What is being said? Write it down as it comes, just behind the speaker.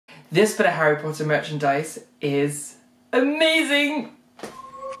This bit of Harry Potter merchandise is amazing!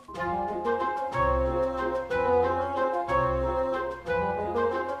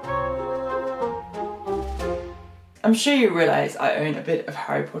 I'm sure you realise I own a bit of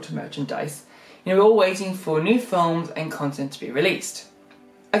Harry Potter merchandise. You know, we're all waiting for new films and content to be released.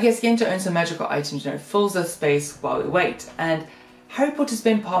 I guess getting to own some magical items, you know, fills the space while we wait, and Harry Potter's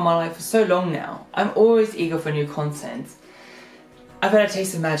been part of my life for so long now. I'm always eager for new content. I've had a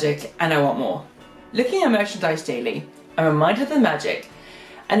taste of magic and I want more. Looking at merchandise daily, I'm reminded of the magic,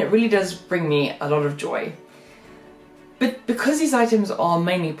 and it really does bring me a lot of joy. But because these items are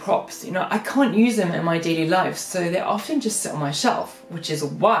mainly props, you know, I can't use them in my daily life, so they often just sit on my shelf, which is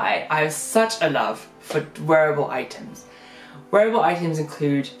why I have such a love for wearable items. Wearable items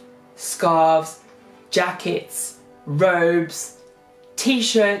include scarves, jackets, robes,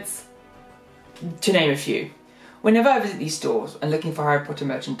 t-shirts, to name a few. Whenever I visit these stores and looking for Harry Potter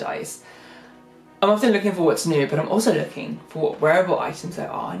merchandise, I'm often looking for what's new, but I'm also looking for what wearable items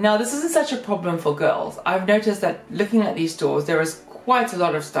there are. Now, this isn't such a problem for girls. I've noticed that looking at these stores, there is quite a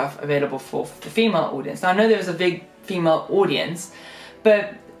lot of stuff available for the female audience. Now, I know there's a big female audience,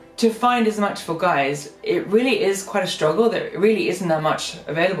 but to find as much for guys, it really is quite a struggle. There really isn't that much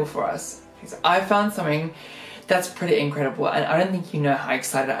available for us. I found something that's pretty incredible, and I don't think you know how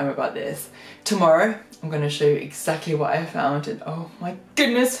excited I am about this. Tomorrow, I'm going to show you exactly what I found, and oh my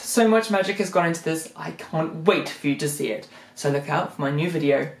goodness, so much magic has gone into this. I can't wait for you to see it. So look out for my new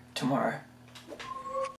video tomorrow.